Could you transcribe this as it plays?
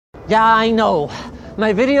Yeah, I know.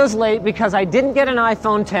 My video's late because I didn't get an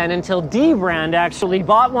iPhone X until D-Brand actually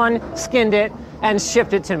bought one, skinned it, and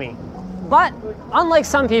shipped it to me. But unlike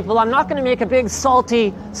some people, I'm not going to make a big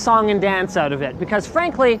salty song and dance out of it because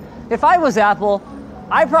frankly, if I was Apple,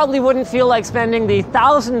 I probably wouldn't feel like spending the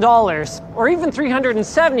 $1,000 or even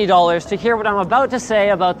 $370 to hear what I'm about to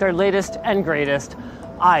say about their latest and greatest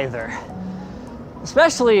either.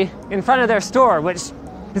 Especially in front of their store, which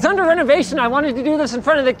is under renovation. I wanted to do this in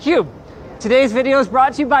front of the Cube. Today's video is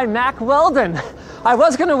brought to you by Mack Weldon. I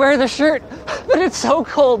was going to wear the shirt, but it's so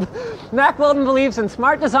cold. Mack Weldon believes in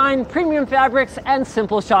smart design, premium fabrics, and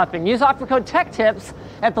simple shopping. Use offer code TECHTIPS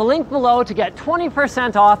at the link below to get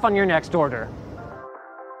 20% off on your next order.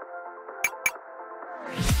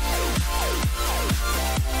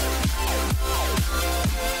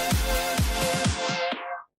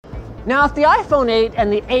 Now, if the iPhone 8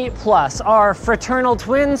 and the 8 Plus are fraternal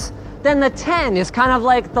twins, then the 10 is kind of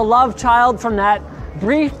like the love child from that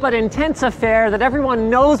brief but intense affair that everyone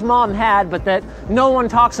knows mom had, but that no one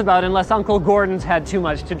talks about unless Uncle Gordon's had too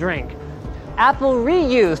much to drink. Apple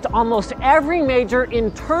reused almost every major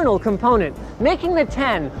internal component, making the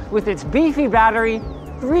 10, with its beefy battery,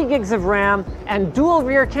 3 gigs of RAM, and dual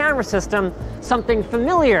rear camera system, something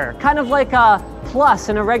familiar, kind of like a Plus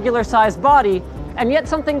in a regular-sized body, and yet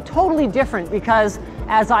something totally different because,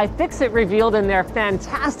 as iFixit revealed in their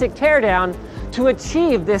fantastic teardown, to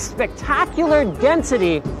achieve this spectacular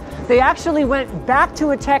density, they actually went back to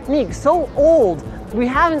a technique so old we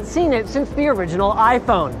haven't seen it since the original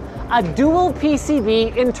iPhone, a dual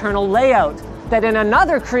PCB internal layout that in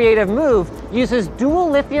another creative move uses dual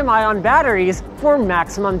lithium-ion batteries for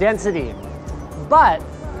maximum density. But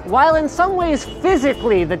while in some ways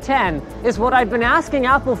physically the 10 is what I've been asking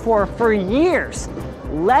Apple for years,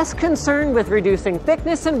 less concerned with reducing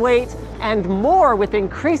thickness and weight and more with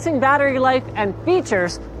increasing battery life and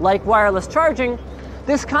features like wireless charging,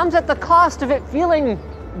 this comes at the cost of it feeling,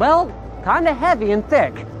 well, kind of heavy and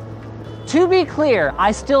thick. To be clear,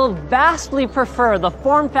 I still vastly prefer the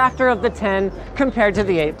form factor of the 10 compared to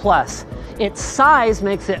the 8 Plus. Its size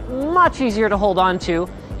makes it much easier to hold on to,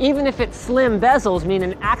 even if its slim bezels mean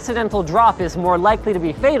an accidental drop is more likely to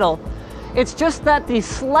be fatal. It's just that the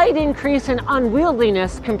slight increase in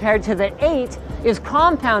unwieldiness compared to the 8 is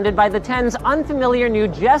compounded by the 10's unfamiliar new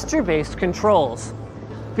gesture-based controls.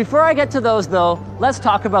 Before I get to those though, let's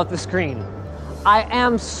talk about the screen. I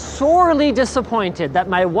am sorely disappointed that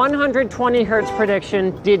my 120 Hz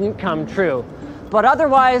prediction didn't come true. But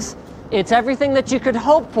otherwise, it's everything that you could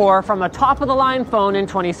hope for from a top-of-the-line phone in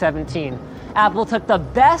 2017. Apple took the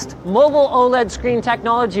best mobile OLED screen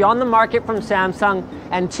technology on the market from Samsung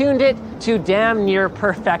and tuned it to damn near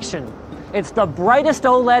perfection. It's the brightest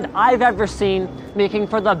OLED I've ever seen, making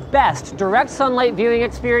for the best direct sunlight viewing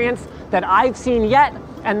experience that I've seen yet,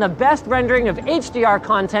 and the best rendering of HDR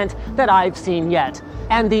content that I've seen yet.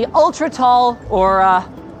 And the ultra-tall, or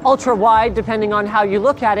ultra-wide, depending on how you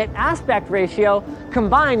look at it, aspect ratio,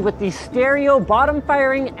 combined with the stereo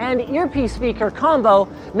bottom-firing and earpiece speaker combo,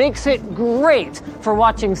 makes it great for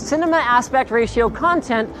watching cinema aspect ratio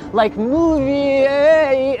content like movie,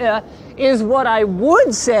 is what I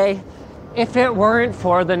would say if it weren't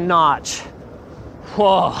for the notch.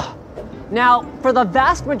 Whoa. Now, for the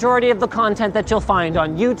vast majority of the content that you'll find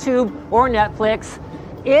on YouTube or Netflix,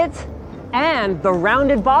 it and the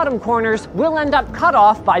rounded bottom corners will end up cut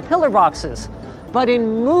off by pillar boxes. But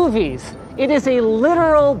in movies, it is a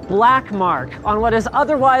literal black mark on what is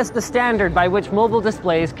otherwise the standard by which mobile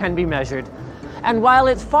displays can be measured. And while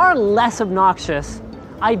it's far less obnoxious,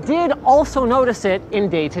 I did also notice it in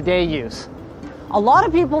day-to-day use. A lot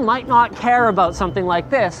of people might not care about something like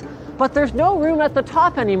this, but there's no room at the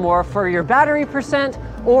top anymore for your battery percent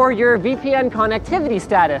or your VPN connectivity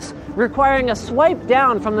status, requiring a swipe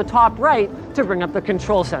down from the top right to bring up the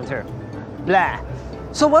control center. Blah.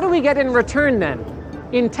 So what do we get in return then?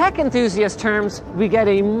 In tech enthusiast terms, we get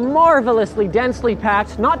a marvelously densely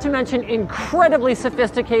packed, not to mention incredibly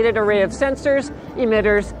sophisticated array of sensors,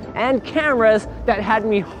 emitters, and cameras that had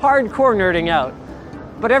me hardcore nerding out.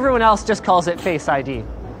 But everyone else just calls it Face ID.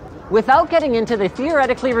 Without getting into the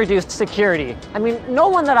theoretically reduced security, I mean, no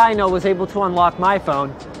one that I know was able to unlock my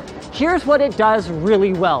phone. Here's what it does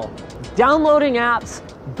really well. Downloading apps,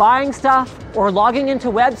 buying stuff, or logging into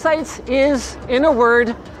websites is, in a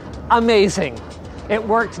word, amazing. It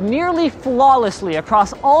worked nearly flawlessly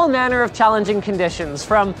across all manner of challenging conditions,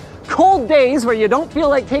 from cold days where you don't feel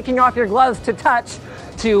like taking off your gloves to touch,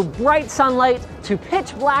 to bright sunlight, to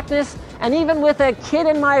pitch blackness, and even with a kid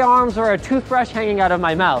in my arms or a toothbrush hanging out of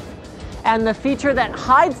my mouth. And the feature that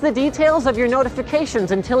hides the details of your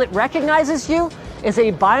notifications until it recognizes you is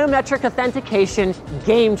a biometric authentication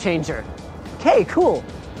game changer. Okay, cool.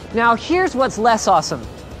 Now here's what's less awesome.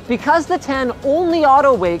 Because the 10 only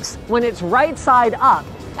auto-wakes when it's right side up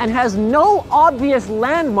and has no obvious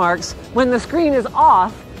landmarks when the screen is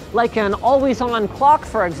off, like an always-on clock,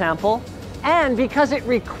 for example, and because it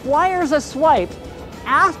requires a swipe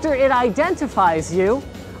after it identifies you,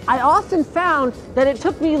 I often found that it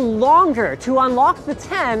took me longer to unlock the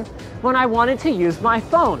 10 when I wanted to use my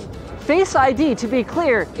phone. Face ID, to be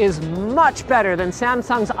clear, is much better than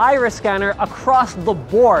Samsung's iris scanner across the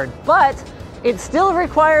board, but it still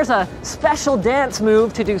requires a special dance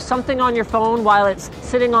move to do something on your phone while it's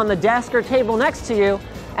sitting on the desk or table next to you.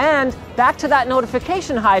 And back to that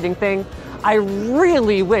notification hiding thing, I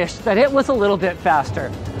really wish that it was a little bit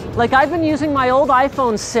faster. Like, I've been using my old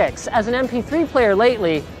iPhone 6 as an MP3 player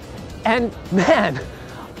lately, and man,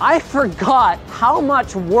 I forgot how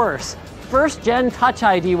much worse first-gen Touch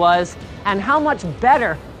ID was and how much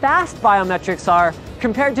better fast biometrics are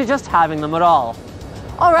compared to just having them at all.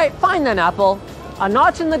 All right, fine then, Apple. A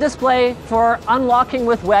notch in the display for unlocking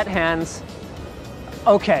with wet hands.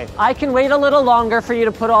 Okay, I can wait a little longer for you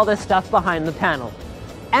to put all this stuff behind the panel.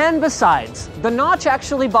 And besides, the notch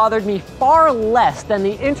actually bothered me far less than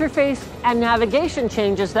the interface and navigation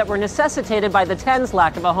changes that were necessitated by the 10's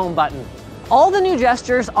lack of a home button. All the new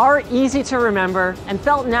gestures are easy to remember and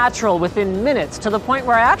felt natural within minutes, to the point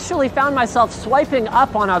where I actually found myself swiping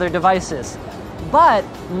up on other devices. But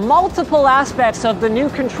multiple aspects of the new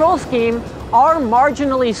control scheme are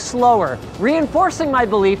marginally slower, reinforcing my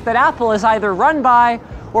belief that Apple is either run by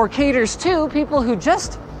or caters to people who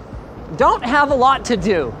just don't have a lot to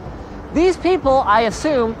do. These people, I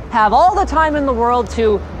assume, have all the time in the world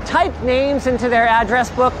to type names into their address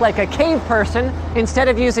book like a cave person instead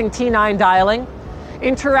of using T9 dialing,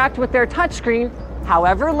 interact with their touchscreen,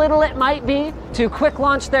 however little it might be, to quick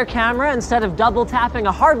launch their camera instead of double tapping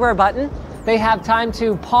a hardware button. They have time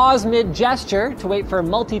to pause mid-gesture to wait for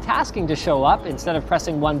multitasking to show up instead of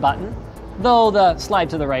pressing one button, though the slide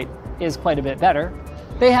to the right is quite a bit better.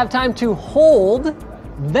 They have time to hold,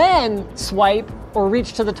 then swipe or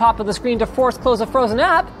reach to the top of the screen to force close a frozen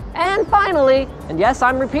app. And finally, and yes,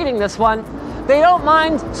 I'm repeating this one, they don't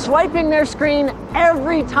mind swiping their screen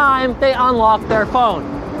every time they unlock their phone.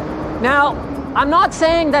 Now, I'm not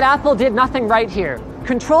saying that Apple did nothing right here.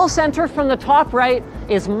 Control Center from the top right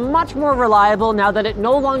is much more reliable now that it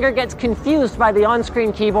no longer gets confused by the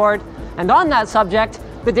on-screen keyboard. And on that subject,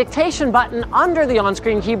 the dictation button under the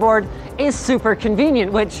on-screen keyboard is super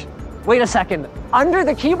convenient, which, wait a second, under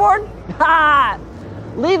the keyboard? Ha!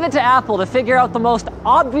 Leave it to Apple to figure out the most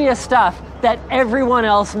obvious stuff that everyone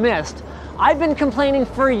else missed. I've been complaining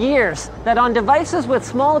for years that on devices with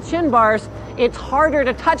small chin bars, it's harder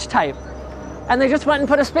to touch type. And they just went and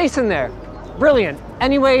put a space in there. Brilliant.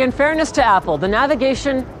 Anyway, in fairness to Apple, the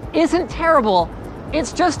navigation isn't terrible.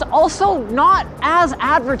 It's just also not as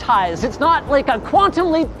advertised. It's not like a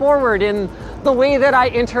quantum leap forward in the way that I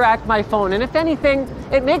interact my phone. And if anything,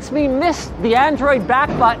 it makes me miss the Android back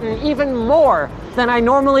button even more than I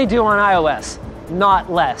normally do on iOS,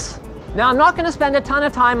 not less. Now, I'm not going to spend a ton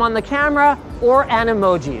of time on the camera or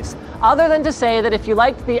emojis, other than to say that if you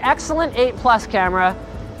liked the excellent 8 Plus camera,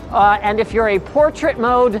 and if you're a portrait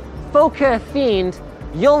mode bokeh fiend,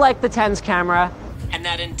 you'll like the 10's camera. And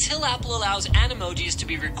that until Apple allows animojis to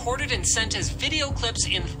be recorded and sent as video clips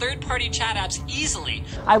in third-party chat apps easily,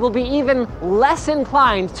 I will be even less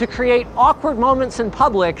inclined to create awkward moments in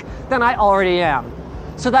public than I already am.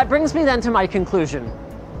 So that brings me then to my conclusion.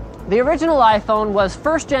 The original iPhone was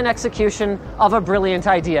first-gen execution of a brilliant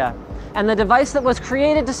idea, and the device that was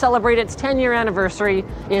created to celebrate its 10-year anniversary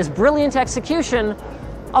is brilliant execution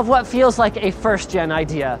of what feels like a first-gen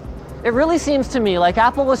idea. It really seems to me like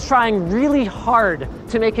Apple was trying really hard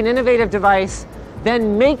to make an innovative device,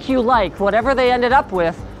 then make you like whatever they ended up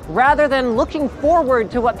with, rather than looking forward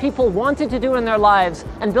to what people wanted to do in their lives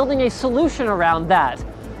and building a solution around that.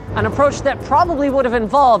 An approach that probably would have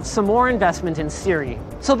involved some more investment in Siri.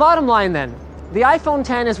 So bottom line then, the iPhone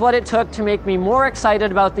 10 is what it took to make me more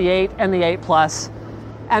excited about the 8 and the 8 Plus,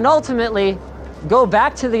 and ultimately go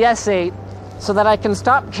back to the S8 so that I can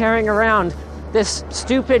stop carrying around this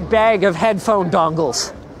stupid bag of headphone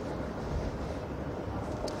dongles.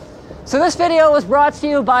 So this video was brought to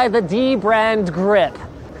you by the D brand grip.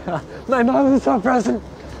 My mom is so present.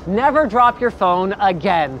 Never drop your phone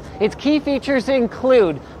again. Its key features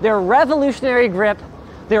include their revolutionary grip,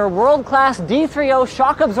 their world-class D3O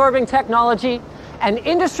shock-absorbing technology, an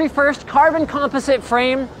industry-first carbon composite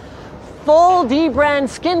frame, full D-brand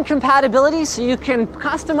skin compatibility so you can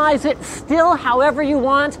customize it still however you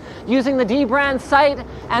want using the D-brand site,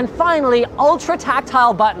 and finally,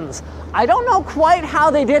 ultra-tactile buttons. I don't know quite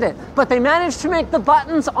how they did it, but they managed to make the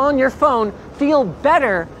buttons on your phone feel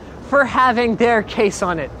better for having their case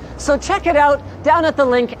on it. So check it out down at the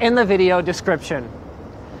link in the video description.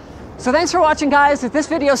 So thanks for watching, guys. If this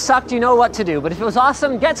video sucked, you know what to do. But if it was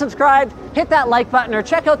awesome, get subscribed, hit that like button, or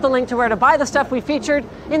check out the link to where to buy the stuff we featured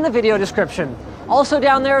in the video description. Also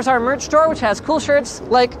down there is our merch store, which has cool shirts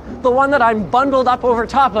like the one that I'm bundled up over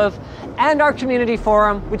top of, and our community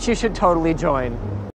forum, which you should totally join.